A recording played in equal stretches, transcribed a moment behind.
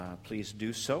please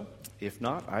do so. If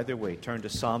not, either way, turn to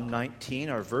Psalm 19.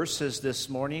 Our verses this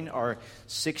morning are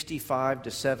 65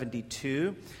 to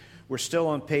 72. We're still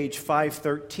on page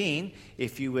 513.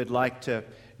 If you would like to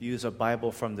use a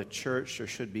Bible from the church, there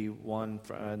should be one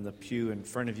in the pew in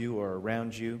front of you or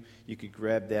around you. You could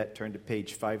grab that, turn to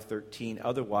page 513.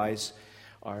 Otherwise,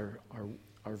 our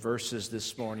verses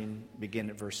this morning begin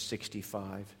at verse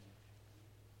 65.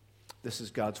 This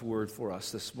is God's word for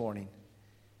us this morning.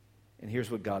 And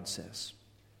here's what God says.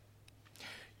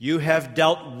 You have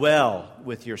dealt well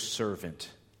with your servant,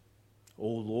 O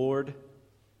Lord,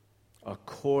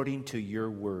 according to your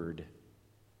word.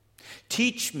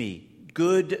 Teach me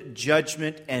good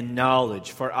judgment and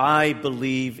knowledge, for I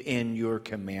believe in your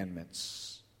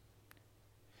commandments.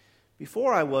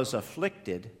 Before I was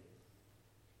afflicted,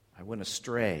 I went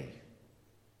astray,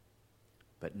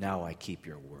 but now I keep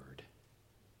your word.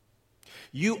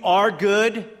 You are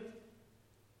good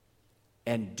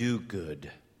and do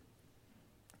good.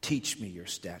 Teach me your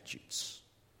statutes.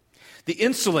 The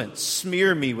insolent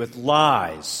smear me with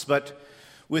lies, but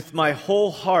with my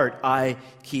whole heart I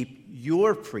keep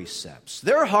your precepts.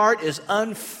 Their heart is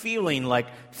unfeeling like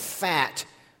fat,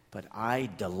 but I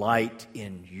delight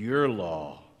in your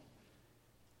law.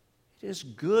 It is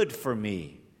good for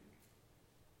me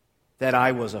that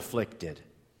I was afflicted,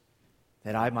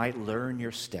 that I might learn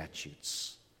your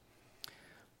statutes.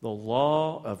 The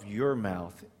law of your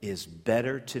mouth is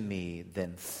better to me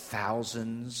than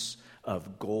thousands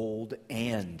of gold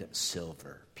and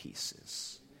silver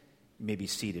pieces. You may be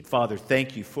seated. Father,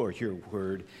 thank you for your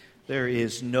word. There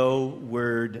is no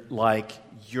word like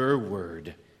your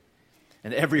word.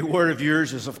 And every word of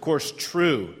yours is, of course,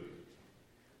 true.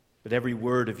 But every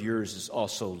word of yours is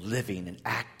also living and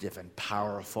active and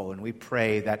powerful. And we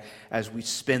pray that as we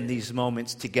spend these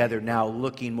moments together now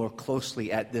looking more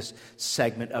closely at this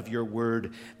segment of your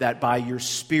word, that by your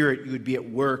Spirit you would be at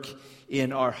work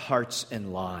in our hearts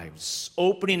and lives,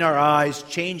 opening our eyes,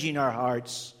 changing our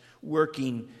hearts,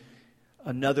 working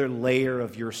another layer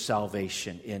of your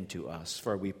salvation into us.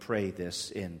 For we pray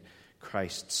this in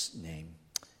Christ's name.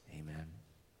 Amen.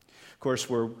 Of course,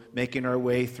 we're making our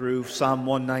way through Psalm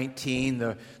 119,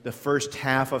 the first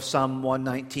half of Psalm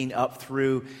 119 up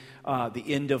through the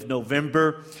end of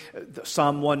November.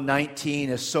 Psalm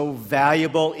 119 is so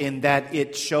valuable in that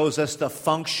it shows us the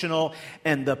functional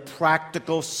and the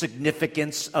practical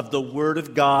significance of the Word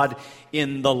of God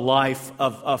in the life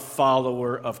of a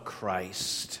follower of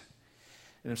Christ.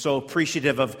 And I'm so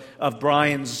appreciative of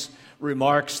Brian's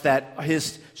remarks that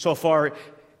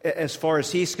as far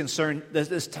as he's concerned,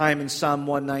 this time in Psalm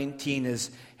 119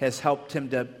 has helped him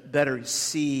to better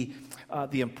see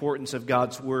the importance of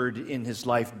God's Word in his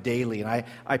life daily. And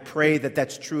I pray that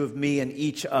that's true of me and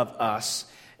each of us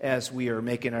as we are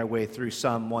making our way through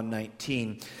Psalm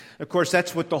 119. Of course,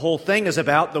 that's what the whole thing is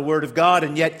about, the Word of God,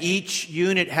 and yet each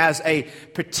unit has a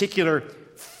particular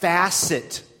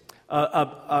facet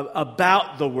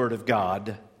about the Word of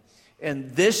God.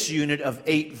 And this unit of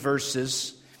 8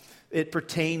 verses, it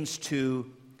pertains to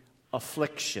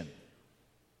affliction.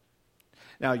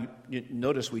 Now, you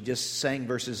notice we just sang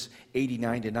verses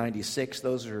 89 to 96.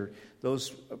 Those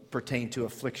pertain to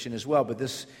affliction as well. But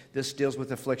this deals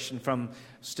with affliction from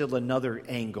still another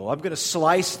angle. I'm going to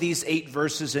slice these 8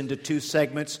 verses into 2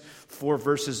 segments, 4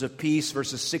 verses apiece,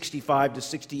 verses 65 to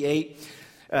 68.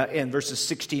 And verses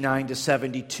 69 to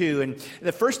 72. And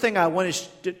the first thing I want us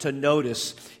to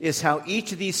notice is how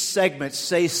each of these segments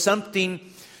say something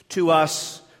to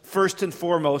us, first and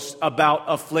foremost, about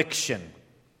affliction.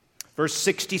 Verse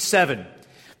 67,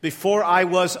 before I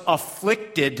was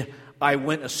afflicted, I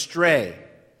went astray,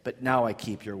 but now I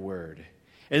keep your word.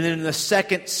 And then in the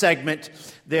second segment,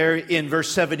 there in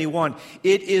verse 71,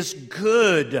 it is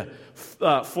good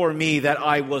for me that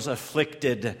I was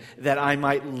afflicted, that I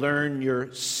might learn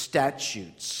your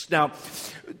statutes. Now,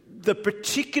 the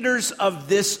particulars of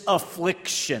this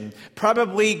affliction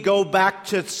probably go back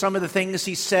to some of the things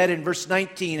he said in verse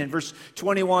 19 and verse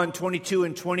 21, 22,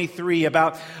 and 23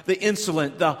 about the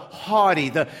insolent, the haughty,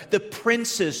 the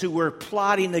princes who were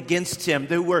plotting against him,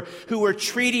 who were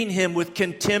treating him with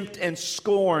contempt and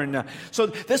scorn. So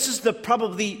this is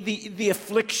probably the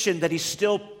affliction that he's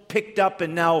still picked up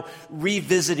and now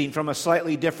revisiting from a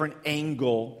slightly different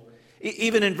angle.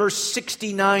 Even in verse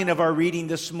 69 of our reading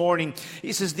this morning,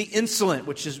 he says the insolent,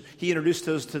 which is, he introduced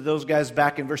those guys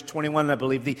back in verse 21, I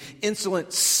believe. The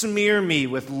insolent smear me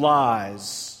with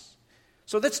lies.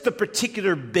 So that's the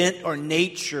particular bent or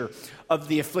nature of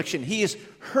the affliction. He is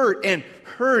hurt and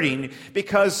hurting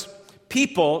because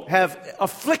people have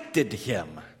afflicted him,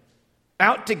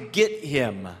 out to get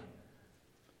him.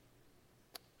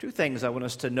 2 things I want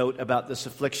us to note about this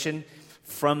affliction.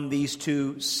 from these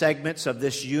two segments of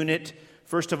this unit.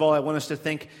 First of all, I want us to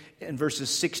think in verses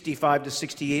 65 to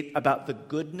 68 about the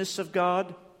goodness of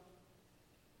God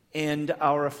and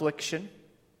our affliction.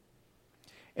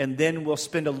 And then we'll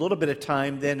spend a little bit of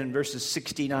time then in verses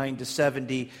 69 to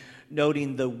 70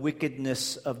 noting the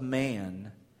wickedness of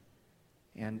man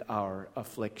and our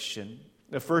affliction.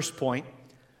 The first point,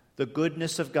 the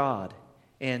goodness of God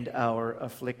and our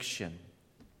affliction.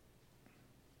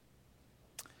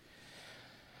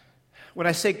 When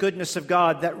I say goodness of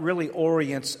God, that really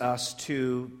orients us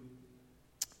to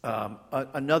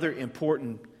another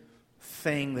important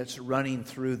thing that's running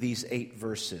through these 8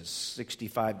 verses,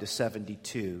 65 to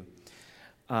 72.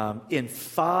 In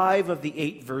 5 of the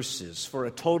 8 verses, for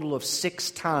a total of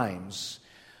 6 times,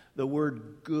 the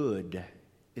word good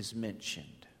is mentioned.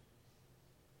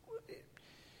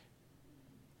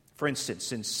 For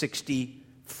instance, in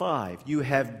 65, you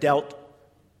have dealt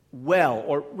well,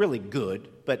 or really good,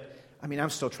 but I mean,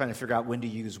 I'm still trying to figure out when to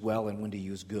use well and when to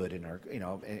use good in our,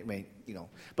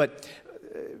 but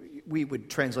we would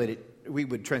translate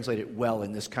it well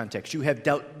in this context. You have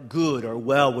dealt good or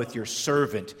well with your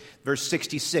servant. Verse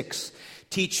 66,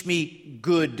 teach me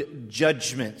good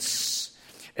judgments.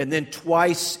 And then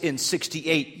twice in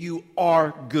 68, you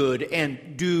are good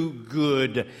and do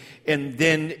good. And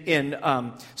then in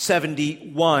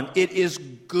 71, it is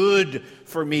good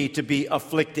for me to be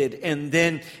afflicted. And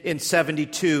then in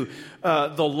 72,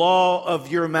 the law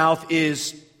of your mouth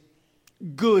is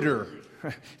gooder.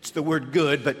 It's the word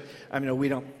good, but I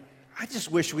mean, I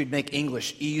just wish we'd make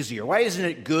English easier. Why isn't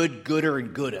it good, gooder,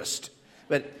 and goodest?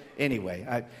 But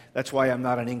anyway, that's why I'm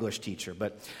not an English teacher.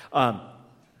 But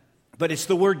it's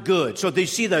the word good. So you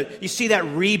see that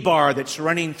rebar that's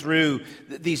running through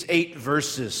these 8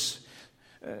 verses.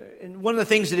 And one of the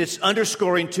things that it's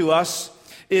underscoring to us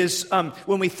is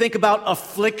when we think about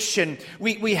affliction,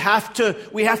 we have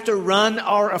to run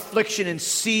our affliction and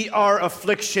see our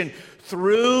affliction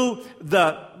through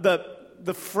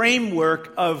the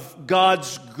framework of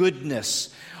God's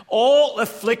goodness. All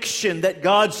affliction that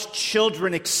God's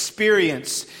children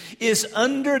experience is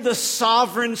under the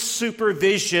sovereign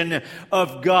supervision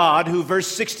of God, who, verse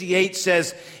 68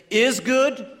 says, is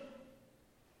good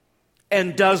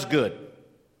and does good.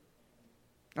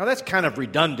 Now that's kind of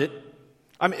redundant.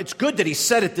 I mean, it's good that he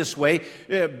said it this way.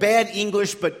 Bad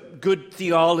English, but good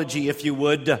theology, if you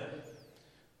would. It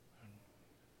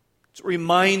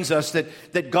reminds us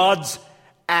that God's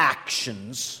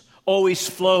actions always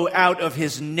flow out of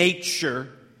his nature.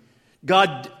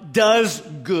 God does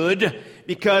good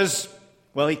because,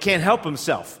 well, he can't help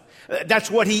himself.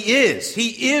 That's what he is.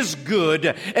 He is good.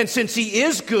 And since he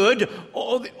is good,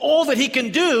 all that he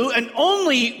can do, and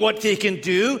only what he can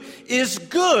do, is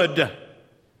good.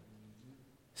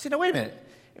 See, now wait a minute.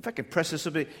 If I can press this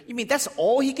a bit, you mean that's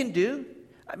all he can do?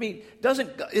 I mean,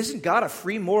 isn't God a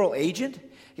free moral agent?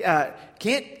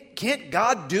 Can't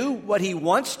God do what he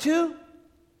wants to?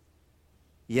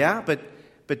 Yeah, but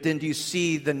then do you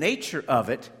see the nature of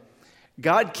it?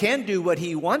 God can do what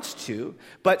he wants to,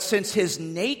 but since his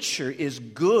nature is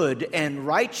good and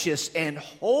righteous and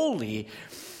holy,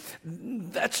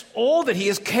 that's all that he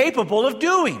is capable of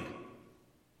doing.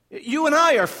 You and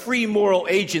I are free moral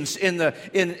agents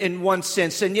in one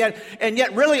sense, and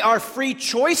yet really our free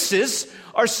choices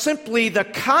are simply the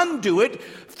conduit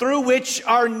through which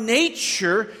our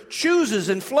nature chooses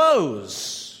and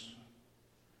flows.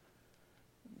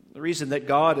 The reason that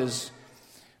God is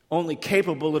only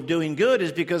capable of doing good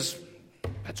is because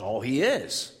that's all he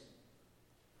is.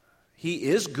 He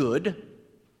is good.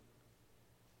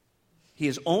 He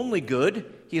is only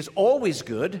good. He is always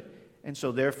good. And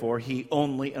so therefore, he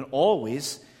only and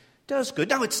always does good.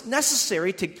 Now, it's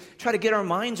necessary to try to get our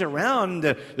minds around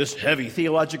this heavy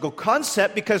theological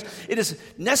concept because it is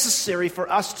necessary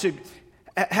for us to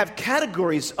have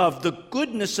categories of the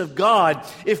goodness of God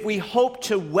if we hope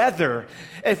to weather,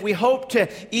 if we hope to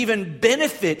even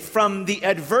benefit from the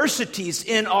adversities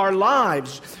in our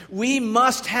lives. We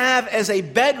must have as a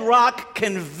bedrock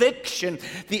conviction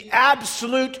the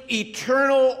absolute,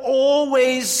 eternal,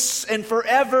 always and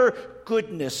forever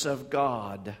goodness of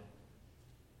God.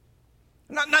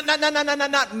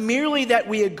 Not merely that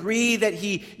we agree that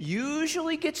he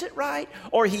usually gets it right,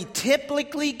 or he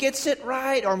typically gets it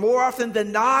right, or more often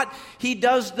than not, he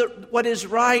does what is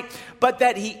right, but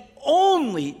that he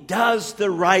only does the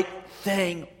right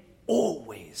thing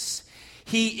always.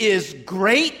 He is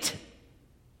great,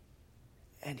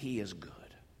 and he is good.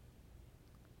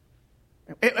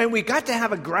 And we got to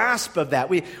have a grasp of that.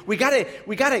 We got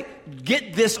to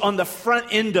get this on the front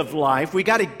end of life. We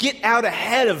got to get out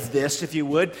ahead of this, if you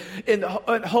would, in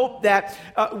hope that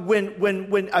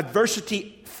when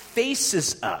adversity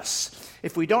faces us,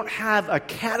 if we don't have a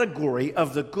category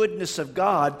of the goodness of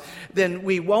God, then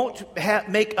we won't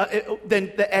then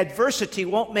the adversity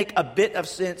won't make a bit of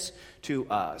sense to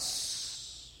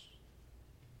us.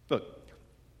 Look,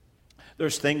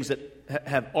 there's things that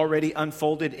have already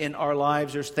unfolded in our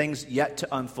lives. There's things yet to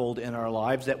unfold in our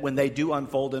lives that when they do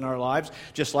unfold in our lives,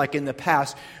 just like in the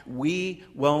past, we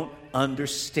won't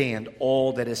understand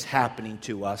all that is happening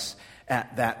to us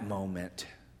at that moment.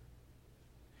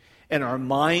 And our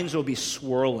minds will be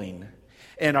swirling,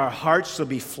 and our hearts will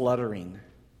be fluttering.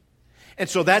 And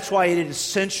so that's why it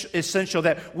is essential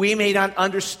that we may not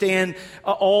understand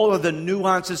all of the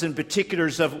nuances and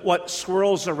particulars of what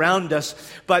swirls around us,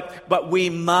 but we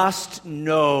must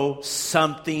know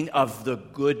something of the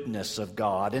goodness of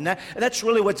God. And that's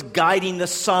really what's guiding the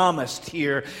psalmist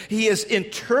here. He is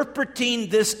interpreting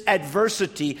this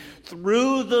adversity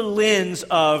through the lens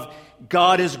of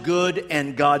God is good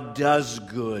and God does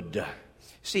good.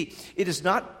 See, it is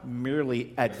not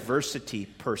merely adversity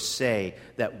per se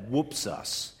that whoops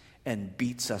us and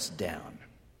beats us down.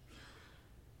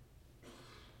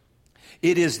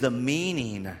 It is the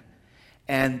meaning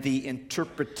and the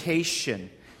interpretation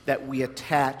that we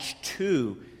attach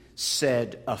to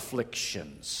said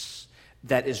afflictions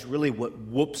that is really what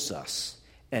whoops us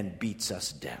and beats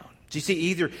us down. Do you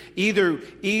see,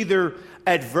 either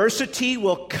adversity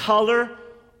will color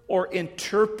or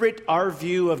interpret our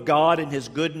view of God and His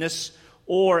goodness,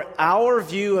 or our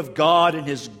view of God and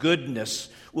His goodness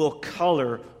will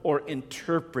color or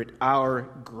interpret our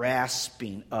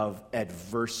grasping of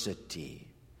adversity.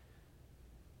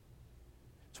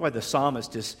 That's why the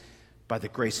psalmist is, by the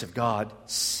grace of God,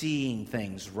 seeing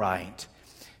things right.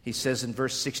 He says in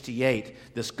verse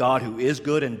 68, this God who is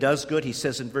good and does good, he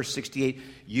says in verse 68,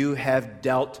 you have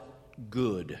dealt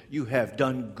good. You have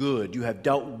done good. You have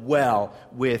dealt well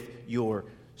with your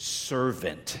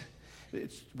servant.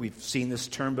 We've seen this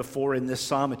term before in this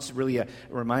psalm. It's really a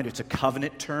reminder. It's a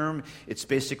covenant term. It's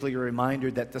basically a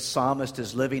reminder that the psalmist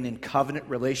is living in covenant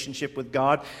relationship with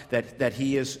God, that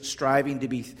he is striving to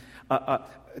be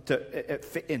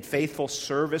in faithful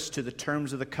service to the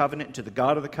terms of the covenant, to the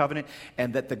God of the covenant,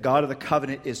 and that the God of the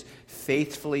covenant is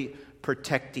faithfully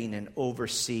protecting and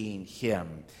overseeing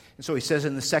him. And so he says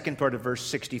in the second part of verse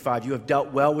 65, you have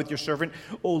dealt well with your servant,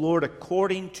 O Lord,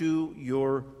 according to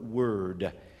your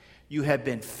word. You have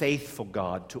been faithful,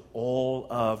 God, to all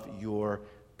of your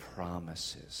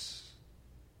promises.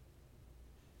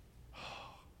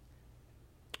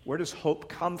 Where does hope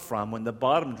come from when the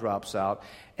bottom drops out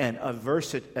and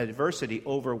adversity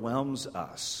overwhelms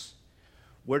us?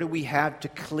 Where do we have to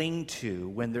cling to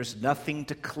when there's nothing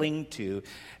to cling to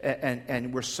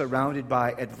and we're surrounded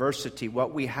by adversity?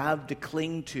 What we have to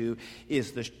cling to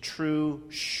is the true,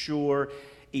 sure,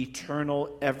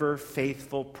 eternal,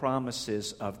 ever-faithful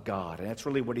promises of God. And that's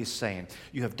really what he's saying.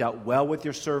 You have dealt well with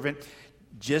your servant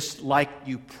just like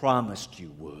you promised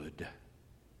you would.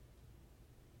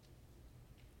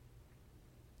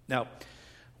 Now,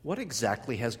 what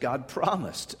exactly has God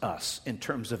promised us in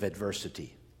terms of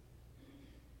adversity?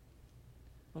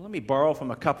 Well, let me borrow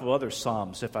from a couple other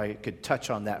Psalms, if I could touch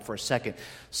on that for a second.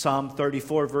 Psalm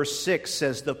 34, verse 6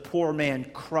 says, the poor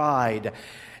man cried,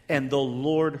 and the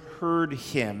Lord heard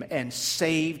him and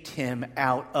saved him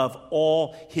out of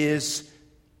all his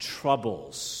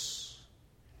troubles.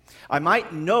 I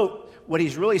might note what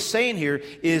he's really saying here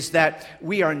is that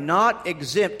we are not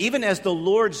exempt, even as the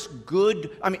Lord's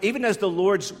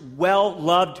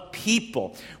well-loved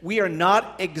people, we are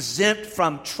not exempt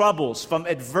from troubles, from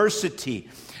adversity.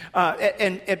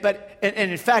 And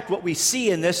in fact, what we see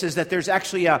in this is that there's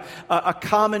actually a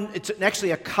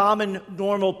common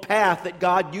normal path that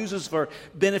God uses for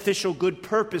beneficial good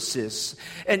purposes.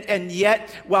 And yet,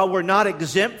 while we're not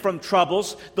exempt from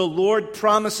troubles, the Lord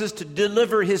promises to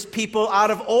deliver His people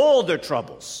out of all their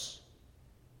troubles.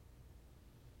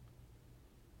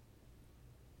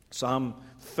 Psalm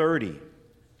 30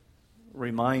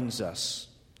 reminds us,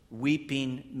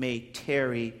 weeping may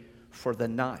tarry for the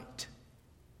night,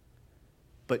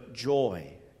 but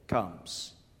joy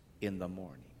comes in the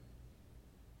morning.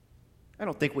 I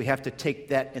don't think we have to take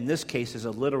that, in this case, as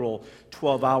a literal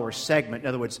 12-hour segment. In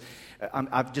other words,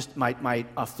 my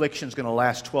affliction's going to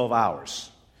last 12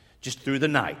 hours, just through the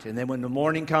night. And then when the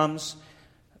morning comes,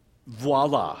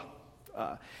 voila.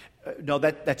 No,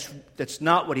 that's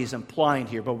not what he's implying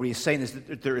here. But what he's saying is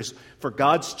that there is, for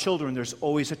God's children, there's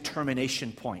always a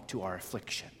termination point to our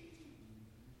affliction.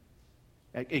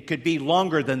 It could be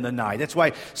longer than the night. That's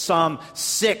why Psalm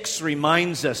 6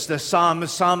 reminds us. The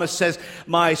psalmist says,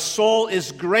 my soul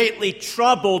is greatly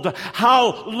troubled.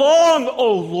 How long,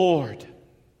 O Lord?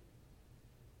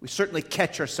 We certainly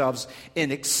catch ourselves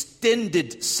in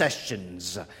extended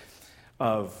sessions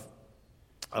of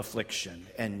affliction,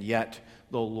 and yet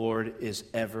the Lord is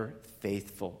ever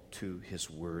faithful to his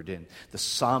word. And the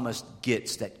psalmist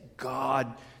gets that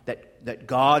God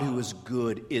who is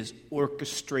good is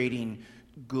orchestrating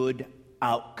good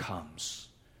outcomes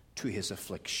to his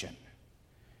affliction.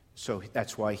 So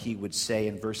that's why he would say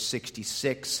in verse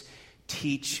 66,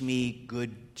 teach me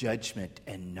good judgment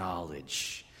and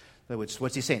knowledge. In other words,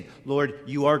 what's he saying? Lord,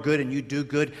 you are good and you do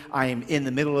good. I am in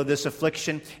the middle of this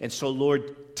affliction, and so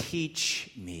Lord,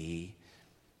 teach me.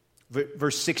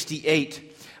 Verse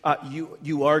 68,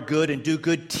 you are good and do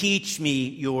good. Teach me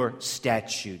your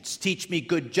statutes. Teach me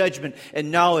good judgment and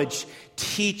knowledge.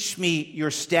 Teach me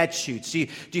your statutes. Do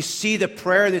you see the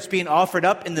prayer that's being offered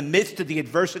up in the midst of the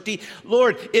adversity?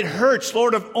 Lord, it hurts.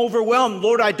 Lord, I'm overwhelmed.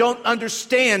 Lord, I don't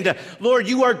understand. Lord,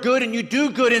 you are good and you do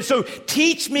good. And so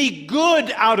teach me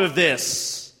good out of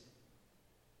this.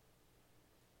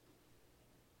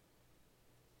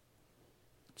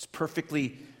 It's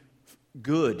perfectly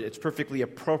good. It's perfectly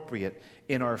appropriate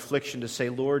in our affliction to say,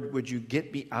 Lord, would you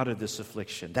get me out of this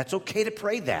affliction? That's okay to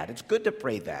pray that. It's good to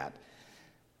pray that.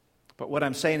 But what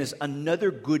I'm saying is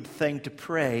another good thing to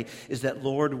pray is that,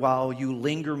 Lord, while you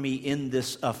linger me in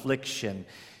this affliction,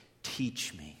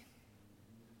 teach me.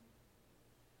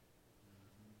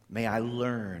 May I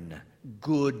learn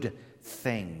good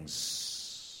things.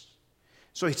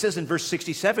 So he says in verse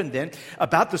 67 then,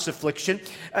 about this affliction,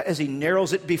 as he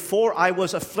narrows it, before I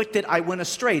was afflicted, I went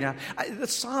astray. Now, the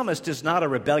psalmist is not a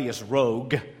rebellious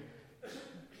rogue.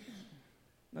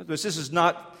 This is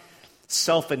not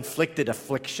self-inflicted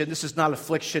affliction. This is not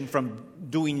affliction from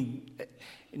doing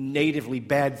natively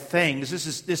bad things.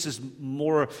 This is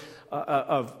more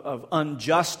of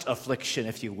unjust affliction,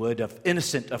 if you would, of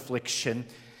innocent affliction.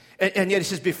 And yet he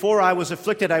says, before I was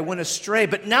afflicted, I went astray,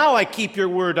 but now I keep your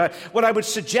word. What I would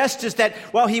suggest is that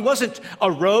while he wasn't a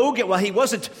rogue, while he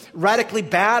wasn't radically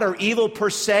bad or evil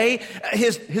per se,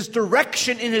 his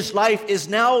direction in his life is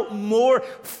now more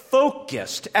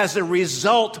focused as a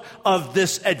result of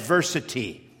this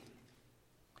adversity.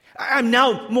 I'm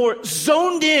now more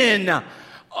zoned in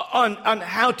on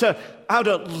how to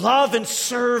love and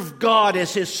serve God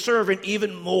as his servant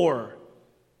even more.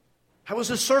 I was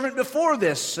a servant before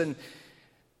this,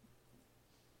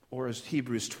 or as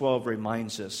Hebrews 12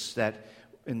 reminds us, that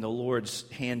in the Lord's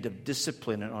hand of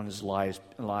discipline on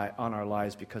our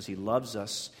lives, because he loves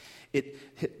us,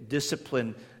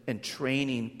 discipline and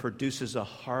training produces a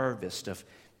harvest of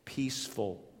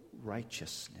peaceful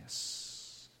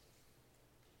righteousness.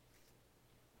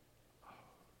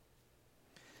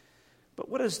 But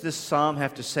what does this psalm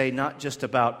have to say, not just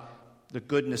about the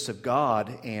goodness of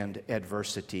God and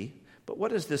adversity, but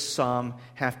what does this psalm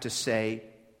have to say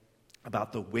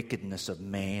about the wickedness of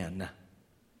man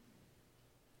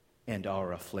and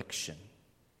our affliction,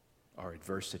 our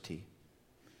adversity?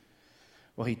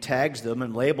 Well, he tags them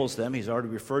and labels them. He's already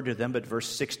referred to them, but verse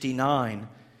 69,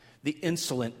 the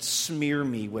insolent smear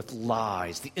me with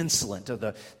lies. The insolent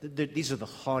are these are the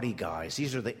haughty guys.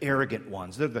 These are the arrogant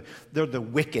ones. They're the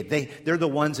wicked. They're the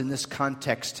ones in this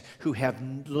context who have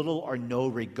little or no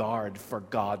regard for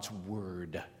God's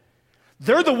word.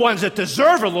 They're the ones that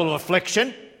deserve a little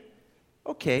affliction.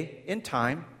 Okay, in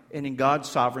time and in God's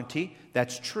sovereignty,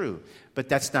 that's true. But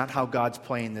that's not how God's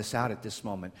playing this out at this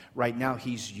moment. Right now,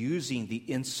 he's using the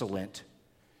insolent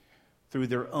through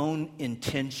their own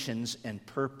intentions and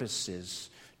purposes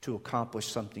to accomplish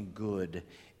something good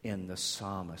in the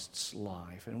psalmist's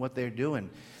life. And what they're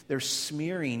doing, they're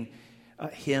smearing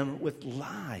him with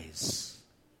lies,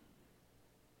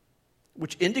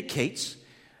 which indicates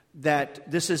that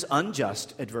this is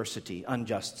unjust adversity,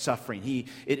 unjust suffering.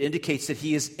 It indicates that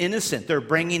he is innocent. They're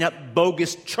bringing up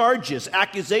bogus charges,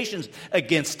 accusations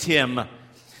against him.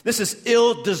 This is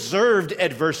ill-deserved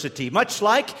adversity. Much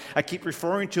like, I keep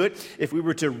referring to it, if we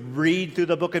were to read through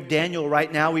the book of Daniel right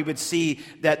now, we would see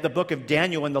that the book of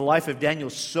Daniel and the life of Daniel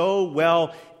so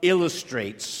well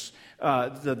illustrates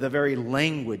the very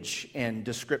language and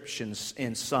descriptions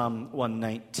in Psalm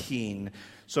 119.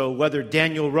 So whether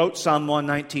Daniel wrote Psalm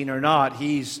 119 or not,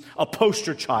 he's a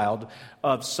poster child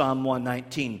of Psalm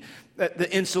 119.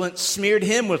 The insolent smeared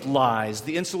him with lies.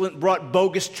 The insolent brought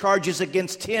bogus charges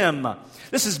against him.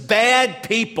 This is bad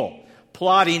people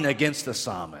plotting against the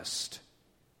psalmist.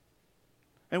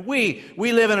 And we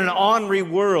live in an ornery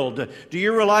world. Do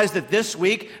you realize that this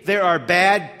week there are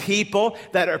bad people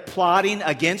that are plotting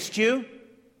against you?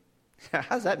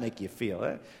 How does that make you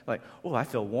feel? Like, oh, I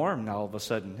feel warm now all of a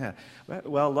sudden. Yeah.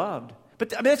 Well loved.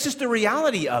 But I mean, that's just the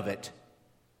reality of it.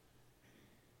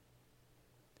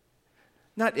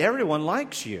 Not everyone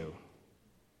likes you.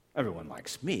 Everyone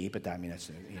likes me, but I mean,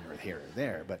 that's here or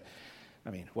there. But, I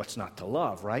mean, what's not to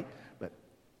love, right? But,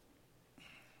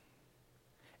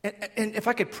 and if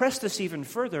I could press this even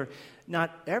further,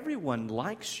 not everyone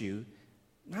likes you,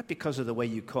 not because of the way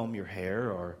you comb your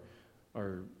hair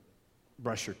or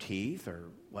brush your teeth or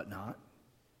whatnot.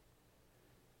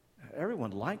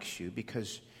 Everyone likes you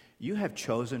because you have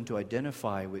chosen to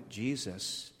identify with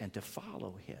Jesus and to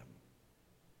follow him.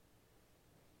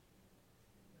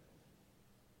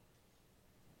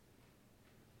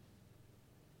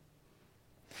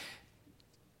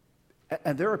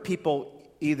 And there are people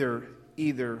either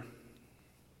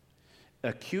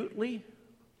acutely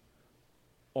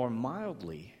or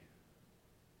mildly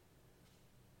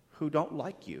who don't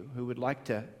like you, who would like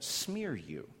to smear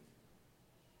you.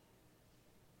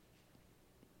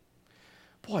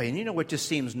 Boy, and you know what just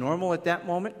seems normal at that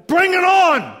moment? Bring it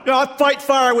on! I'll fight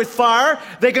fire with fire.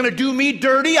 They're going to do me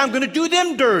dirty. I'm going to do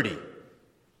them dirty.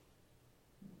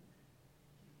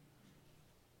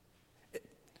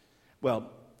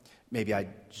 Well, maybe I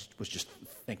was just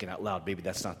thinking out loud. Maybe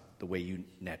that's not the way you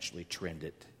naturally trend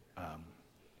it.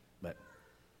 But,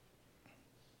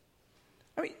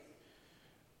 I mean,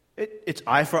 it's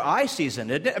eye for eye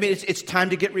season, isn't it? I mean, it's time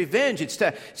to get revenge. It's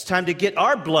time to get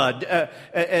our blood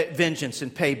vengeance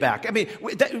and payback. I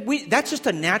mean, that's just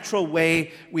a natural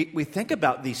way we think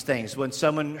about these things. When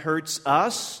someone hurts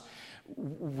us,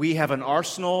 we have an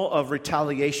arsenal of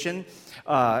retaliation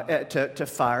to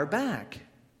fire back.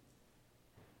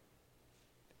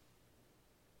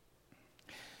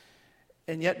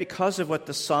 And yet, because of what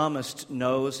the psalmist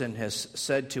knows and has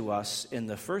said to us in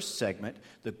the first segment,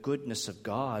 the goodness of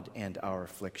God and our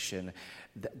affliction,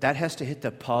 that has to hit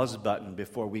the pause button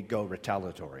before we go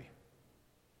retaliatory.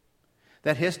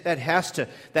 That has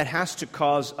to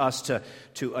cause us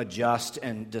to adjust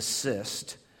and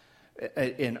desist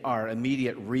in our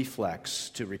immediate reflex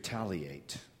to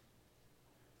retaliate.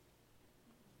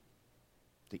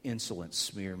 The insolent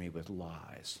smear me with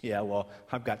lies. Yeah, well,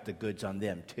 I've got the goods on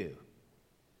them too.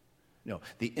 No,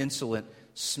 the insolent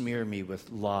smear me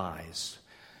with lies,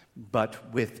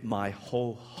 but with my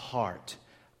whole heart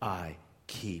I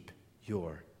keep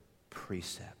your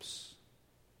precepts.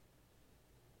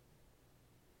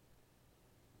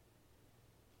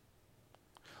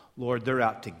 Lord, they're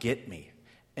out to get me.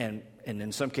 And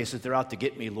in some cases, they're out to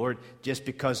get me, Lord, just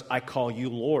because I call you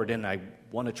Lord and I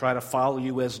want to try to follow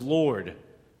you as Lord.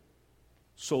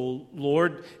 So,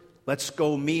 Lord, let's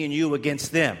go me and you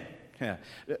against them. Yeah.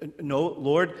 No,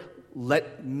 Lord,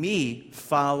 let me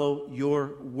follow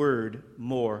your word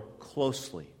more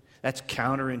closely. That's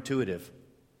counterintuitive.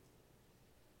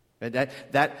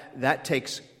 That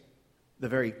takes the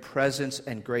very presence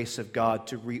and grace of God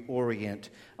to reorient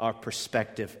our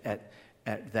perspective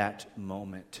at that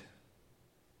moment.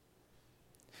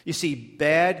 You see,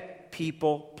 bad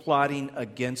people plotting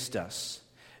against us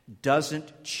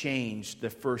doesn't change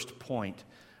the first point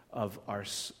of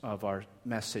our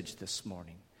message this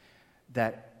morning,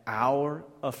 that our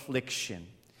affliction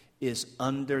is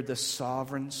under the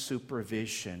sovereign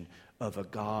supervision of a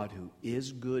God who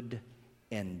is good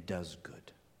and does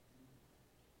good.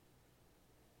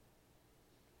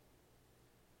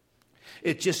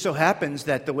 It just so happens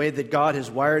that the way that God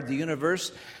has wired the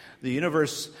universe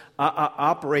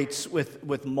operates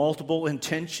with multiple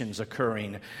intentions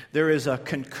occurring. There is a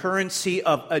concurrency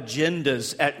of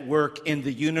agendas at work in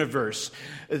the universe.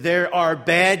 There are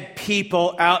bad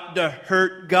people out to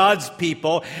hurt God's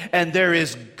people, and there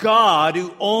is God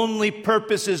who only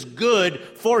purposes good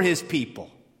for his people.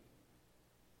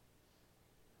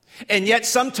 And yet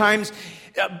sometimes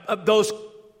those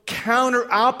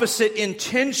counter-opposite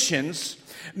intentions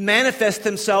manifest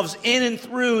themselves in and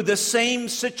through the same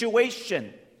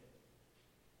situation.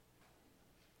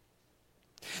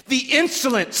 The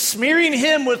insolent smearing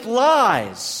him with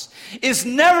lies is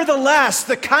nevertheless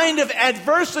the kind of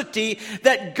adversity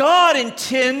that God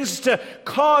intends to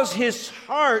cause his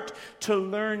heart to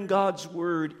learn God's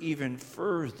word even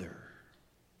further.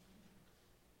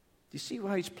 Do you see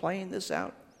how he's playing this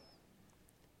out?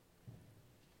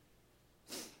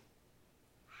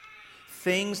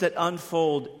 Things that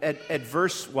unfold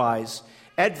adverse-wise,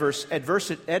 the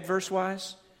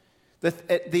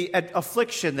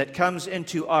affliction that comes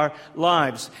into our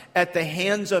lives at the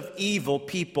hands of evil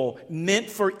people meant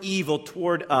for evil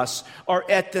toward us are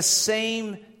at the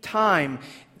same time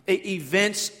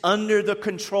events under the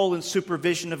control and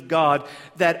supervision of God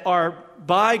that are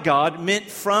by God, meant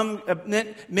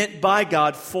by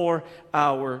God for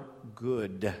our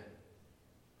good.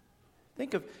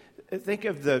 Think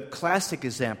of the classic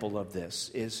example of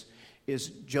this is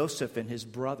Joseph and his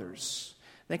brothers.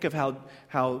 Think of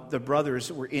how the brothers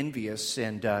were envious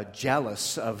and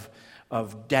jealous of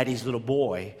Daddy's little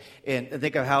boy. And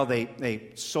think of how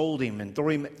they sold him and threw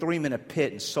him in a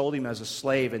pit and sold him as a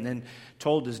slave, and then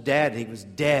told his dad he was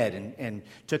dead, and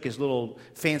took his little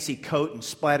fancy coat and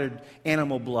splattered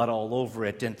animal blood all over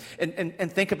it.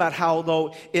 And think about how,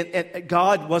 though,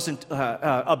 God wasn't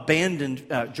abandoned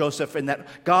Joseph, and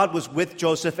that God was with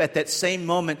Joseph at that same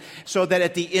moment, so that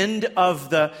at the end of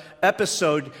the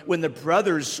episode, when the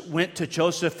brothers went to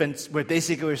Joseph and were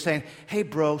basically saying, "Hey,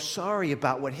 bro, sorry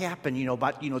about what happened,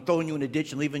 about throwing you in a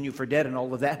ditch and leaving you for dead and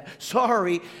all of that.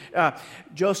 Sorry."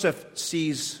 Joseph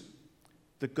sees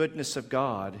the goodness of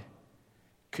God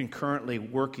concurrently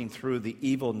working through the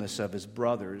evilness of his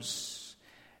brothers.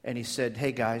 And he said,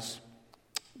 "Hey, guys,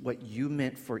 what you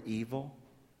meant for evil,"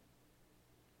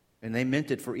 and they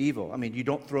meant it for evil. I mean, you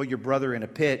don't throw your brother in a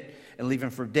pit and leave him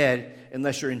for dead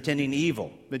unless you're intending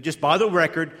evil. But just by the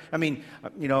record, I mean, I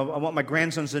want my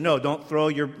grandsons to know, don't throw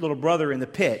your little brother in the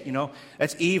pit.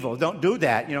 That's evil. Don't do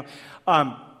that.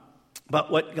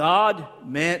 But what God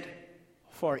meant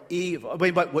for evil,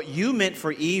 but what you meant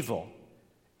for evil,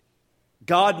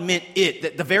 God meant it.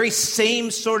 That the very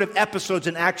same sort of episodes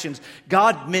and actions,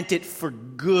 God meant it for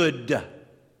good.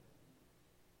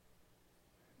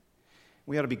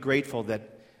 We ought to be grateful that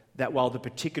while the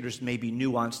particulars may be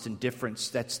nuanced and different,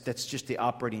 that's just the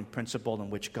operating principle in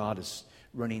which God is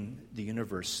running the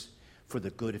universe for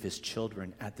the good of His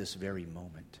children at this very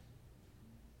moment.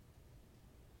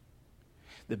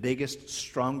 The biggest,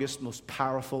 strongest, most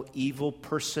powerful evil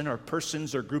person or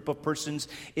persons or group of persons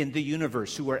in the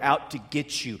universe who are out to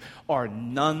get you are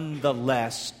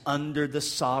nonetheless under the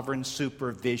sovereign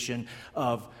supervision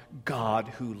of God,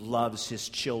 who loves His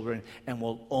children and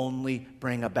will only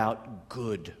bring about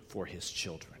good for His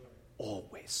children.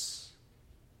 Always.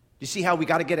 You see how we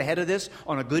got to get ahead of this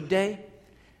on a good day?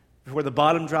 Before the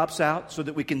bottom drops out, so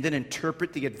that we can then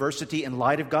interpret the adversity in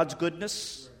light of God's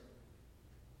goodness?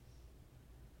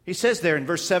 He says there in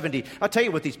verse 70, I'll tell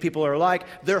you what these people are like.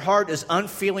 Their heart is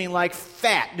unfeeling like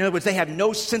fat. In other words, they have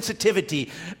no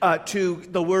sensitivity to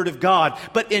the Word of God.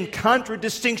 But in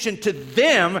contradistinction to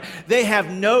them, they have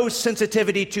no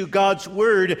sensitivity to God's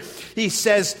Word. He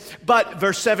says, but,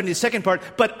 verse 70, the second part,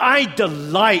 but I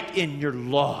delight in your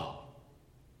law.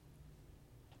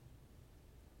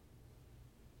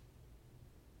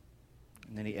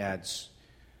 And then he adds,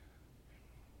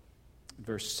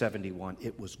 verse 71,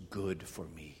 it was good for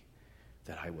me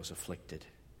that I was afflicted,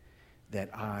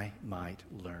 that I might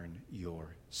learn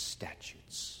your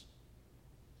statutes.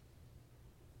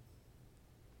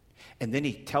 And then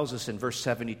he tells us in verse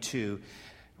 72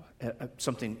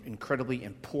 something incredibly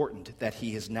important that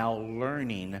he is now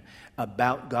learning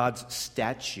about God's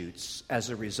statutes as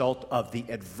a result of the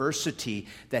adversity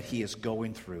that he is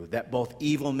going through, that both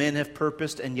evil men have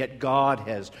purposed and yet God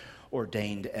has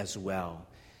ordained as well.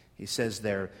 He says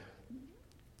there,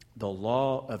 the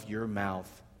law of your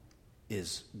mouth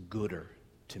is gooder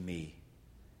to me,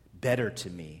 better to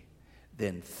me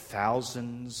than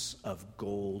thousands of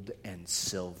gold and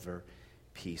silver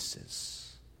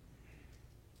pieces.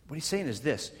 What he's saying is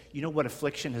this: you know what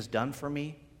affliction has done for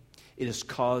me? It has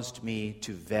caused me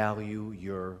to value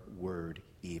your word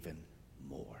even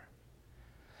more.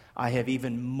 I have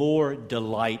even more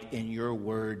delight in your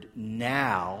word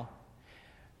now,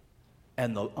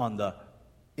 and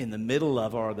in the middle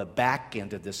of or the back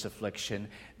end of this affliction,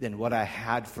 than what I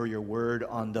had for your word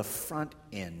on the front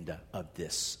end of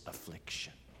this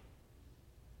affliction.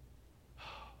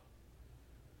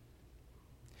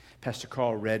 Pastor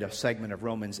Carl read a segment of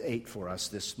Romans 8 for us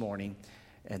this morning,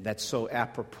 and that's so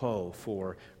apropos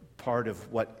for part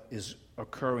of what is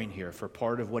occurring here. For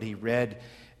part of what he read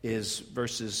is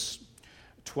verses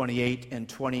 28 and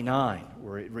 29,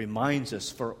 where it reminds us,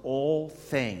 for all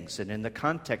things, and in the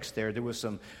context there was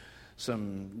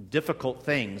some difficult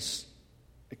things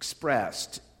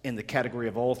expressed in the category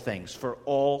of all things. For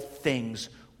all things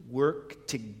work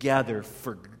together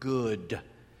for good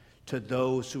to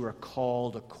those who are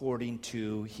called according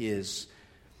to His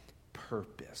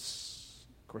purpose.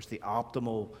 Of course, the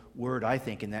optimal word, I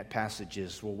think, in that passage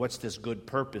is, well, what's this good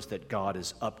purpose that God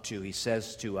is up to? He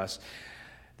says to us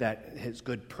that His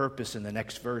good purpose in the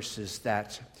next verse is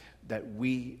that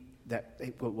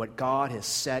what God has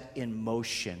set in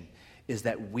motion is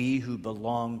that we who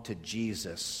belong to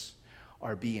Jesus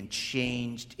are being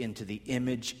changed into the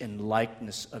image and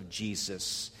likeness of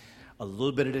Jesus a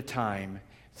little bit at a time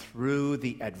through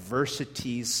the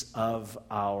adversities of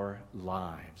our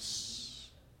lives.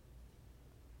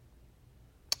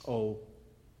 Oh,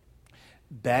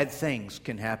 bad things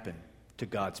can happen to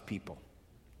God's people.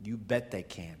 You bet they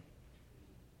can.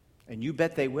 And you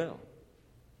bet they will.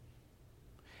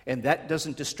 And that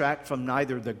doesn't distract from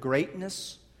neither the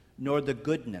greatness nor the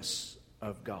goodness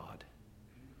of God.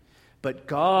 But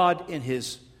God, in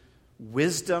His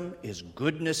wisdom, His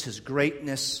goodness, His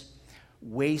greatness,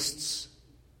 wastes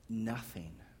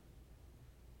nothing.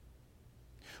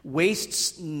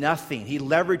 Wastes nothing. He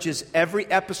leverages every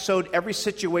episode, every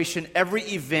situation, every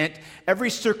event, every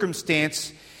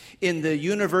circumstance in the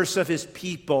universe of His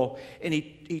people, and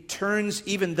He turns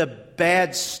even the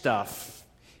bad stuff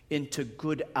into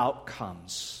good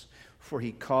outcomes, for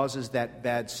He causes that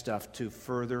bad stuff to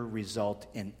further result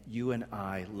in you and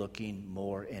I looking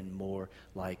more and more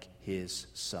like His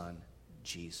Son,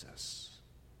 Jesus.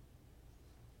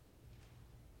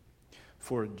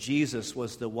 For Jesus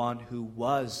was the one who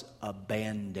was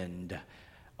abandoned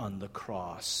on the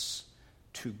cross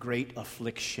to great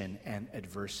affliction and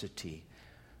adversity.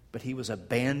 But He was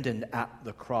abandoned at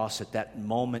the cross at that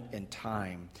moment in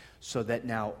time, so that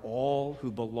now all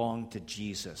who belong to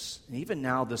Jesus, and even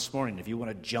now this morning, if you want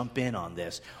to jump in on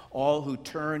this, all who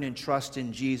turn and trust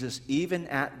in Jesus, even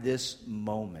at this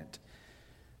moment,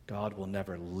 God will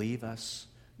never leave us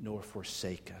nor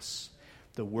forsake us.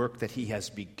 The work that He has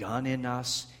begun in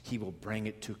us, He will bring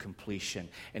it to completion.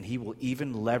 And He will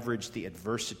even leverage the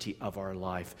adversity of our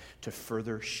life to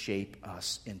further shape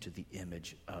us into the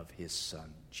image of His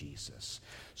Son, Jesus.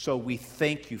 So we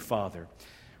thank You, Father.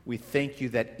 We thank You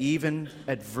that even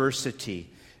adversity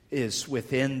is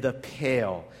within the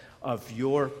pale of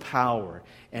Your power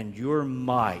and Your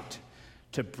might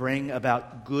to bring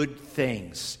about good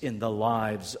things in the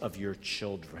lives of Your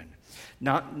children.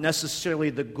 Not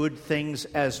necessarily the good things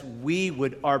as we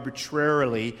would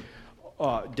arbitrarily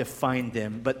define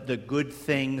them, but the good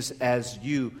things as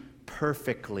You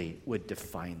perfectly would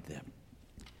define them.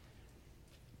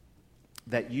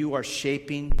 That You are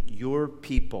shaping Your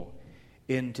people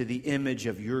into the image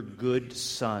of Your good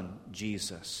Son,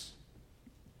 Jesus.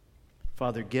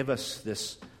 Father, give us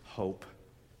this hope.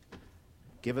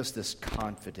 Give us this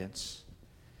confidence.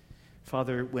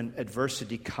 Father, when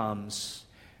adversity comes,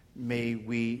 may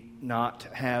we not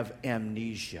have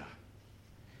amnesia.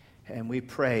 And we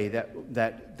pray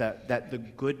that the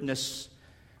goodness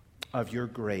of Your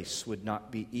grace would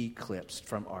not be eclipsed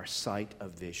from our sight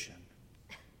of vision.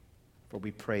 For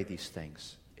we pray these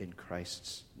things in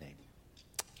Christ's name.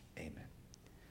 Amen.